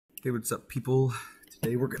Hey, what's up, people?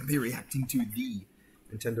 Today we're going to be reacting to the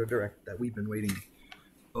Nintendo Direct that we've been waiting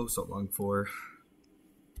so long for.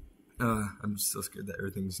 I'm so scared that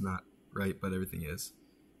everything's not right, but everything is.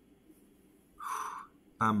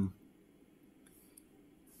 I'm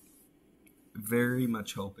very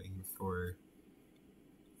much hoping for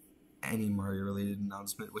any Mario-related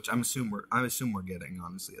announcement, which I assume we're getting,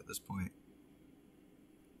 honestly, at this point.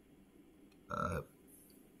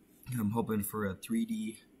 I'm hoping for a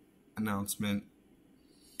 3D announcement,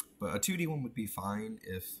 but a 2D one would be fine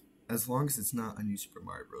as long as it's not a new Super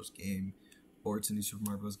Mario Bros. Game, or it's a new Super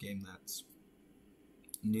Mario Bros. Game that's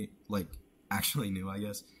new, like actually new, I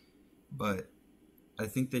guess. But I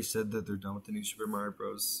think they said that they're done with the new Super Mario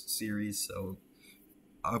Bros. Series, so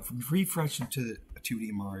a refresh into a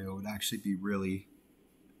 2D Mario would actually be really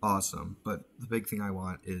awesome. But the big thing I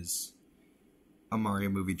want is a Mario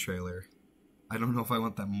movie trailer. I don't know if I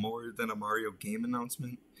want that more than a Mario game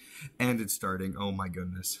announcement. And it's starting. Oh my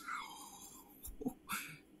goodness.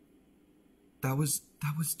 That was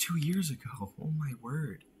 2 years ago. Oh my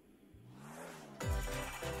word.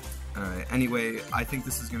 Alright, anyway, I think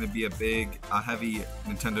this is going to be a heavy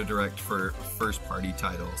Nintendo Direct for first party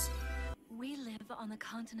titles. We live on the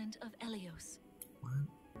continent of Elyos. What?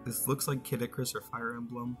 This looks like Kid Icarus or Fire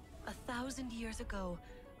Emblem. 1,000 years ago,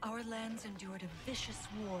 our lands endured a vicious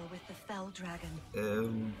war with the Fell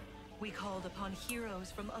Dragon. We called upon heroes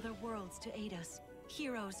from other worlds to aid us.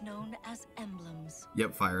 Heroes known as emblems.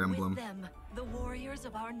 Yep, Fire Emblem. With them, the warriors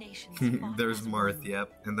of our nations There's Marth,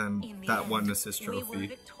 yep. And then that one assist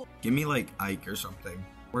trophy. Give me like Ike or something.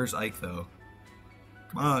 Where's Ike though?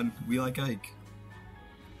 Come on, we like Ike.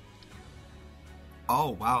 Oh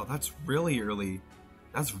wow, that's really early.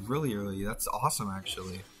 That's really early. That's awesome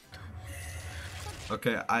actually.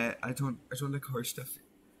 Okay, I don't like horror stuff.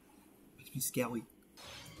 Makes me scally.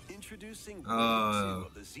 Introducing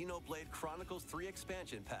of the Xenoblade Chronicles 3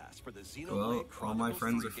 expansion pass for the Xenoblade Chronicles all my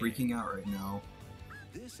friends are freaking out right now.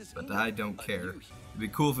 But I don't care. It'd be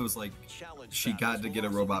cool if it was like she got to get a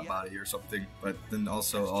robot body or something, but then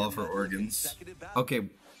also all of her organs. Okay,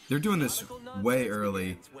 they're doing this way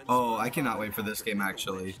early. Oh, I cannot wait for this game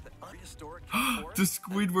actually. The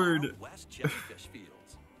Squidward.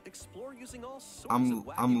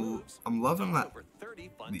 I'm loving that.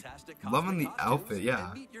 Loving the outfit,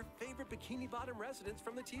 yeah. Meet your favorite Bikini Bottom residents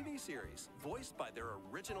from the TV series, voiced by their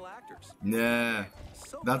original actors. Yeah,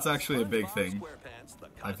 that's actually a big thing.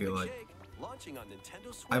 I feel like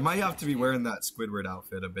I might have to be wearing that Squidward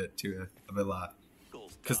outfit a bit a lot.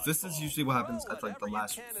 Because this is usually what happens at like the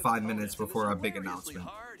last 5 minutes before a big announcement.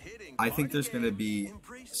 I think there's going to be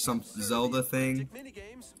some Zelda thing,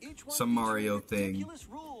 some Mario thing,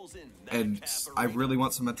 and I really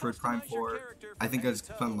want some Metroid Prime 4. I think it's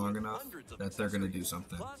been long enough that they're going to do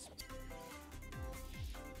something.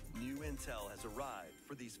 New intel has arrived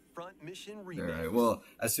for these front mission remakes. Alright, well,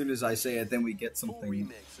 as soon as I say it, then we get something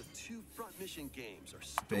remakes of 2 front mission games are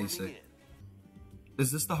basic.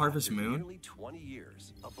 Is this the Harvest Moon? Nearly 20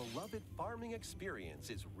 years, a beloved farming experience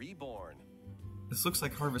is reborn. This looks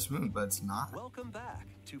like Harvest Moon, but it's not. Welcome back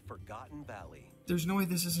to Forgotten Valley. There's no way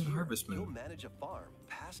this isn't Harvest Moon. You'll manage a farm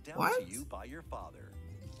passed down What? to you by your father.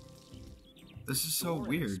 This is so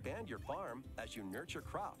weird. Expand your farm as you nurture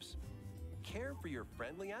crops, care for your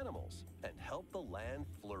friendly animals, and help the land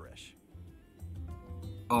flourish.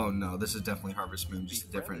 Oh no, this is definitely Harvest Moon, just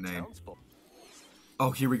a different name.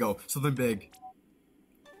 Oh, here we go. Something big.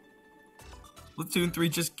 Splatoon 3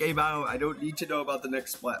 just came out. I don't need to know about the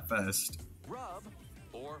next Splatfest. Rub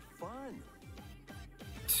or fun?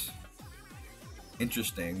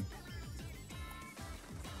 Interesting.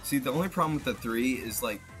 See, the only problem with the 3 is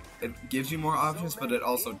like it gives you more options, but it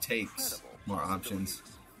also takes more options.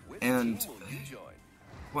 And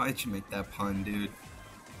why'd you make that pun, dude?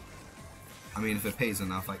 I mean, if it pays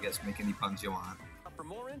enough, I guess make any puns you want. For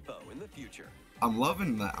more info in the future. I'm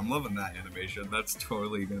loving that. I'm loving that animation. That's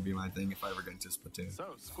totally gonna be my thing if I ever get into Splatoon.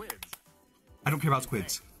 So, squids. I don't care about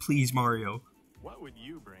squids. Please, Mario. What would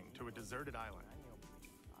you bring to a deserted island?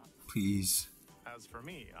 Please. As for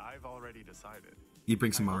me, I've already decided. You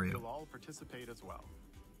bring some I hope Mario. You'll all participate as well.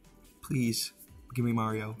 Please, give me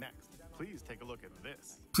Mario. Next, please take a look at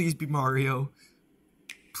this. Please be Mario.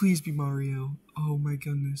 Please be Mario. Oh my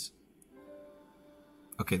goodness.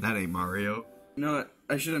 Okay, that ain't Mario. You know what?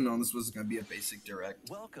 I should have known this was gonna be a basic direct.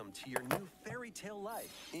 Welcome to your new fairy tale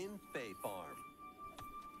life in Fae Farm.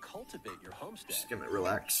 Cultivate your homestead. Just gonna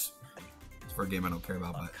relax. It's for a game I don't care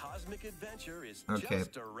about, but cosmic adventure is okay.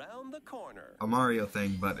 just around the corner. A Mario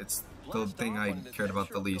thing, but it's the thing I cared about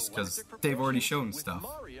the least because they've already shown stuff.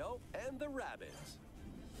 Mario and the Rabbids.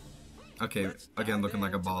 Okay, Let's again dive looking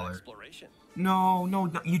like a into baller. exploration.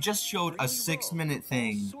 No, you just showed a Free 6-minute roam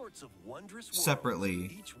thing all sorts of wondrous worlds,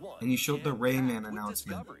 separately, each one and you showed the Rayman jam-packed with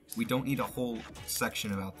announcement. discoveries. We don't need a whole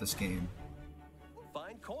section about this game.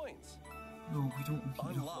 Find coins, No, we don't need a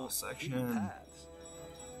whole unlock hidden section. paths,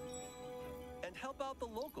 and help out the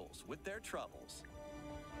locals with their troubles.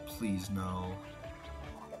 Please, no.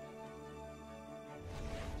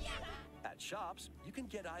 At shops, you can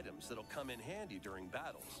get items that'll come in handy during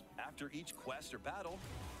battles. After each quest or battle,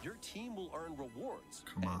 your team will earn rewards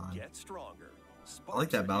Come and on. get stronger. I like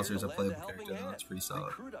that Sparks are here Bowser's a to lend playable helping character, though. hand. That's pretty solid.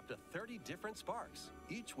 Recruit up to 30 different Sparks,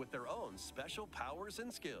 each with their own special powers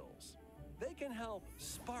and skills. They can help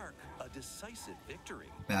spark a decisive victory.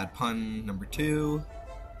 Bad pun number 2.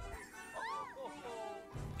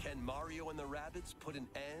 Can Mario and the Rabbids put an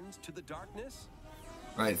end to the darkness?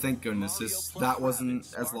 Alright, thank goodness Mario this plus that wasn't Rabbids as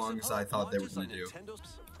sparks long of as I hope thought they were launches going on to do. Nintendo's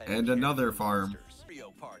And another farm.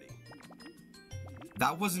 Mario Party.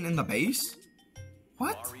 That wasn't in the base?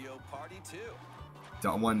 What? Mario Party 2. The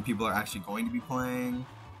one people are actually going to be playing.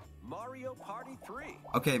 Mario Party 3.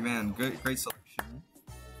 Okay, man, great selection.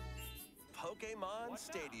 Pokemon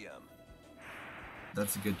Stadium.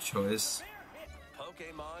 That's a good choice.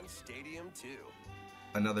 Pokemon Stadium 2.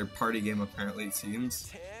 Another party game, apparently, it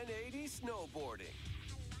seems. 1080 snowboarding.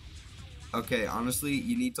 Okay, honestly,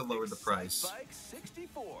 you need to lower the price. Bike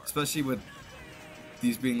 64. Especially with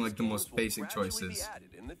these being like the most Stores will basic gradually be choices. added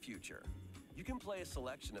in the future. You can play a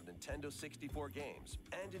selection of Nintendo 64 games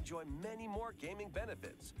and enjoy many more gaming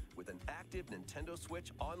benefits with an active Nintendo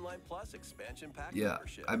Switch Online Plus expansion pack Yeah,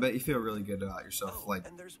 membership. I bet you feel really good about yourself. Oh, Like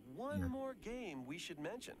and there's one yeah. more game we should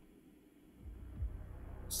mention.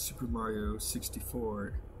 Super Mario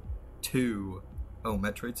 64 2. Oh,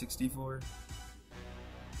 Metroid 64?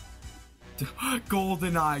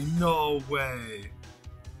 GoldenEye, no way!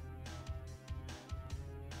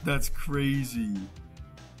 That's crazy.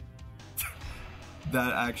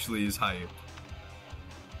 That actually is hype.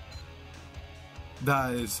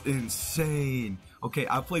 That is insane. Okay,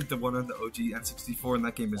 I played the one on the OG N64 and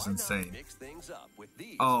that game is Why not insane. mix things up with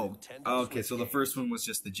these Oh, Nintendo okay, Switch so the games? first one was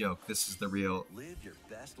just the joke. This is the real. Live your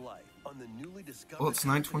best life on the newly discovered Well, it's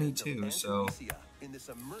 9:22, continent of so Andalusia in this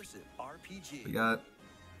immersive RPG. we got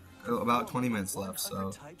about 20 minutes left, so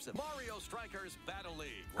 100 types of Mario Strikers Battle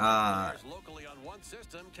League. Players locally on one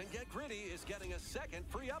system can get gritty is getting a second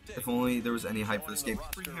free update. if only there was any hype for this game.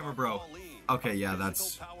 Free Hammer Bro. Okay, yeah,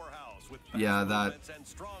 that's yeah, that and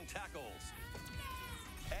strong tackles.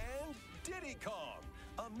 And Diddy Kong,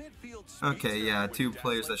 a midfield okay, yeah, speedster 2 with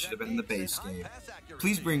players that dazzling should have been in the techniques base and game. high pass accuracy.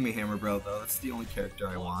 Please bring me Hammer Bro though. That's the only character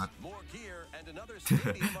I Plus, want. More gear and another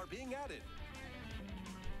stadium are being added.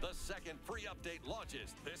 The second free update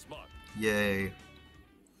launches this month. Yay.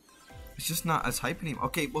 It's just not as hype anymore.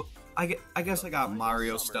 Okay, well, I guess I got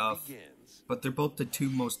Mario Summer stuff, begins. but they're both the 2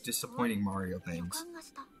 most disappointing Mario things.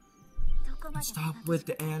 どこまで Stop with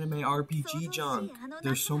the anime RPG junk.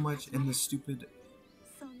 There's so much in this stupid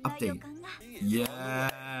そんな予 update. 感が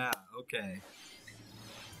Yeah, okay.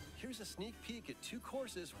 Here's a sneak peek at 2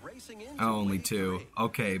 courses racing into Oh, only Wave 2. 3.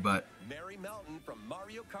 Okay, but Merry Mountain from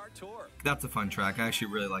Mario Kart Tour. that's a fun track. I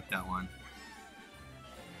actually really like that one.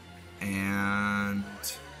 And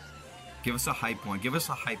give us a hype one. Give us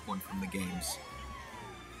a hype one from the games.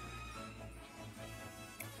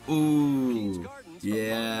 Ooh,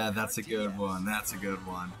 yeah, that's a good one. That's a good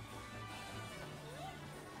one.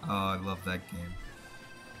 Oh, I love that game.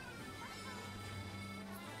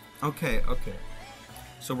 Okay.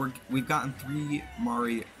 So we've gotten 3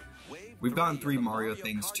 Mario. Wave We've gotten 3 3 of the Mario Mario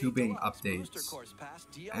things, Kart 2 being 8 Deluxe updates, Booster Course Pass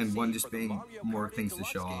DLC and 1 just for the being Mario more Kart things to 8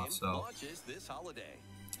 show Deluxe off, game so. launches this holiday.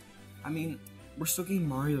 I mean, we're still getting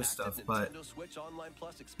Mario Active stuff, but Nintendo Switch Online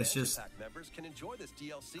Plus expansion just- pack members can enjoy this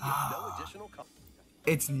DLC at no additional cost.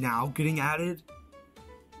 it's now getting added?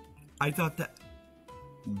 I thought that...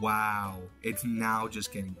 Wow, it's now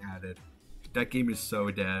just getting added. That game is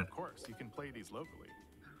so dead. Of course, you can play these locally.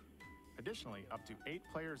 Additionally, up to 8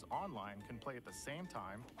 players online can play at the same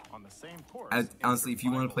time on the same course. Honestly, if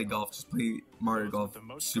you want to play golf, just play Mario Golf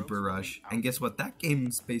Super Rush. And guess what? That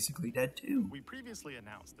game's basically dead too. We previously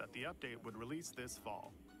announced that the update would release this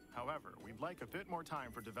fall. However, we'd like a bit more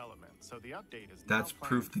time for development, so the update is now That's planned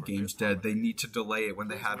proof the for game's this dead. They holiday. need to delay it when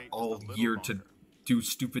they Please had wait just all a little year to longer. do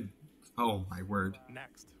stupid... Oh my word.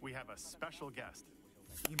 Next, we have a special guest,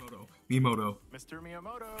 Miyamoto. Mr.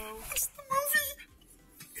 Miyamoto. It's the movie!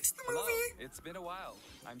 It's the Hello, movie! it's been a while.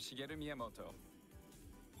 I'm Shigeru Miyamoto.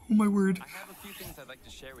 Oh my word. I have a few things I'd like to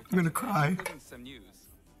share with I'm you gonna today, cry. including some news.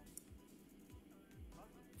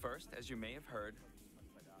 First, as you may have heard,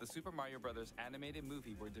 the Super Mario Bros. Animated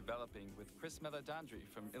movie we're developing with Chris Meledandri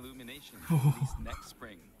from Illumination released next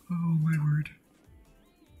spring. Oh my word.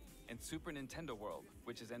 And Super Nintendo World,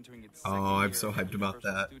 which is entering its Oh, second I'm year so at hyped about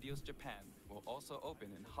Universal that. Studios Japan, will also open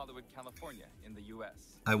in Hollywood, California, in the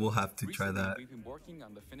U.S. I will have to try Recently, that. We've been working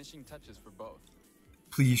on the finishing touches for both.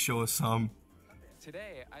 Please show us some.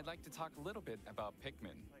 Today, I'd like to talk a little bit about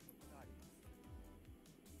Pikmin.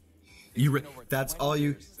 That's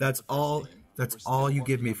all you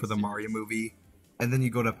give me for the Mario movie, and then you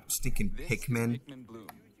go to stinking Pikmin. Pikmin Bloom.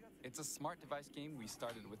 It's a smart device game we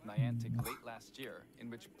started with Niantic late last year, in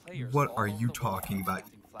which players What all are over you the world talking are about?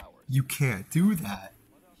 planting flowers. You can't do that.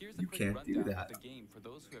 Here's You a quick can't do rundown that. of the game for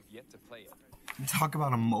those who have yet to play it. You talk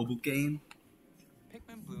about a mobile game.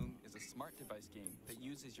 Pikmin Bloom is a smart device game that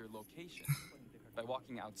uses your location. By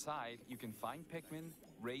walking outside, you can find Pikmin,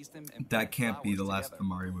 raise them, and That plant can't be the flowers last of the together.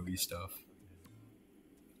 Mario movie stuff.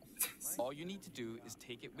 All you need to do is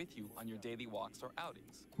take it with you on your daily walks or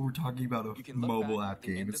outings. We're talking about You a can look mobile back app at the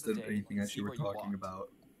end game of the instead of day anything and else see you were where you talking walked. about.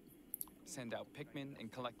 Send out Pikmin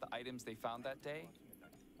and collect the items they found that day.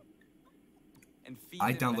 And feed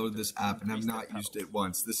I them downloaded nectar this to app and I've increase their not used petals. it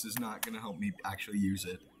once. This is not going to help me actually use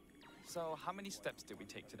it. So, how many steps did we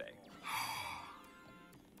take today?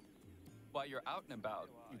 While you're out and about,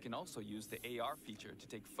 you can also use the AR feature to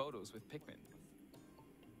take photos with Pikmin.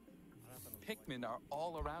 Pikmin are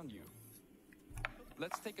all around you.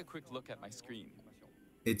 Let's take a quick look at my screen.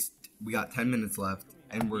 We got 10 minutes left,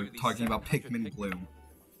 and we're Nearly talking about 700 Pikmin Bloom.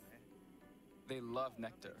 They love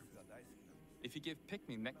nectar. If you give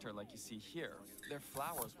Pikmin nectar like you see here, their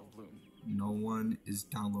flowers will bloom. No one is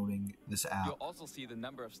downloading this app. You'll also see the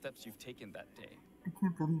number of steps you've taken that day. I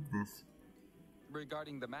can't believe this.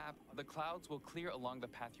 Regarding the map, the clouds will clear along the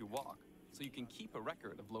path you walk, so you can keep a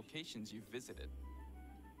record of locations you've visited.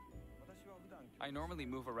 I normally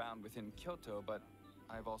move around within Kyoto, but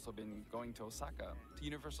I've also been going to Osaka, to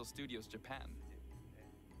Universal Studios Japan.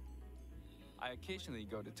 I occasionally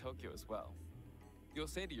go to Tokyo as well. You'll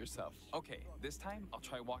say to yourself, okay, this time I'll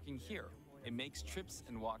try walking here. It makes trips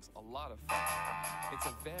and walks a lot of fun. It's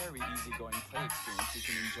a very easygoing play experience you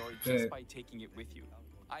can enjoy just by taking it with you.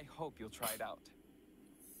 I hope you'll try it out.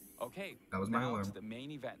 Okay, That was my now alarm. to the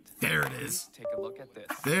main event. There it is. Take a look at this.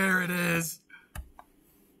 There it is.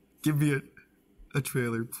 Give me a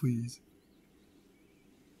trailer, please.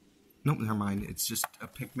 Nope, never mind. It's just a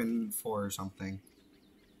Pikmin 4 or something.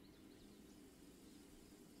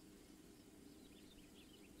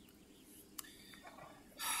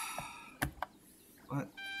 What?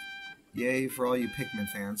 Yay for all you Pikmin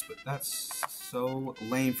fans, but that's so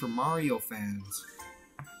lame for Mario fans.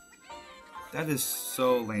 That is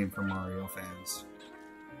so lame for Mario fans.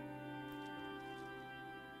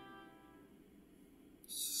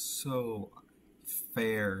 So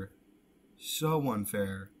fair. So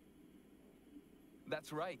unfair.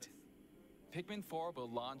 That's right. Pikmin 4 will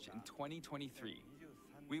launch in 2023.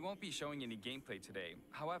 We won't be showing any gameplay today.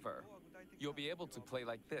 However, you'll be able to play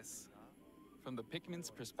like this, from the Pikmin's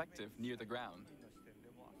perspective near the ground.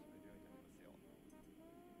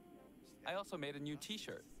 I also made a new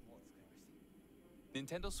t-shirt.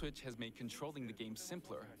 Nintendo Switch has made controlling the game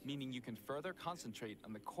simpler, meaning you can further concentrate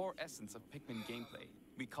on the core essence of Pikmin gameplay.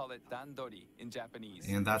 We call it Dandori in Japanese.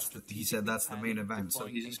 And he said that's the main event, so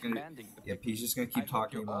he's just gonna, he's just gonna keep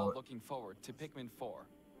talking all about. looking forward to Pikmin 4.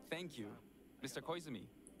 Thank you, Mr. Koizumi.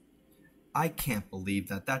 I can't believe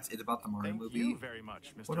that. That's it about the Mario Thank movie. you very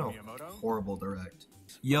much, Mr. What a Miyamoto. horrible direct.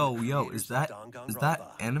 Yo, is that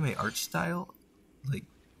anime art style? Like,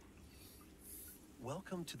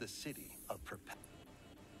 Welcome to the city of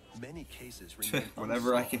many cases remain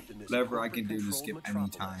whatever I can unsolved in this do to corporate-controlled skip any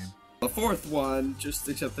metropolis. time. The fourth one, just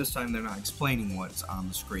except this time they're not explaining what's on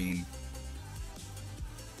the screen.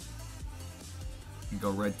 You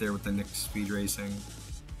go right there with the Nick Speed Racing.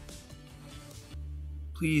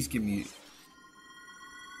 Please give me.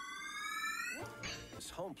 His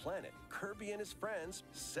home planet, Kirby and his friends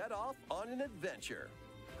set off on an adventure.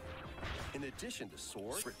 In addition to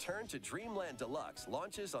Sword, Return to Dreamland Deluxe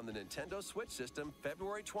launches on the Nintendo Switch system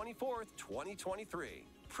February 24th, 2023.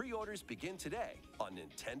 Pre-orders begin today on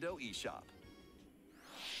Nintendo eShop.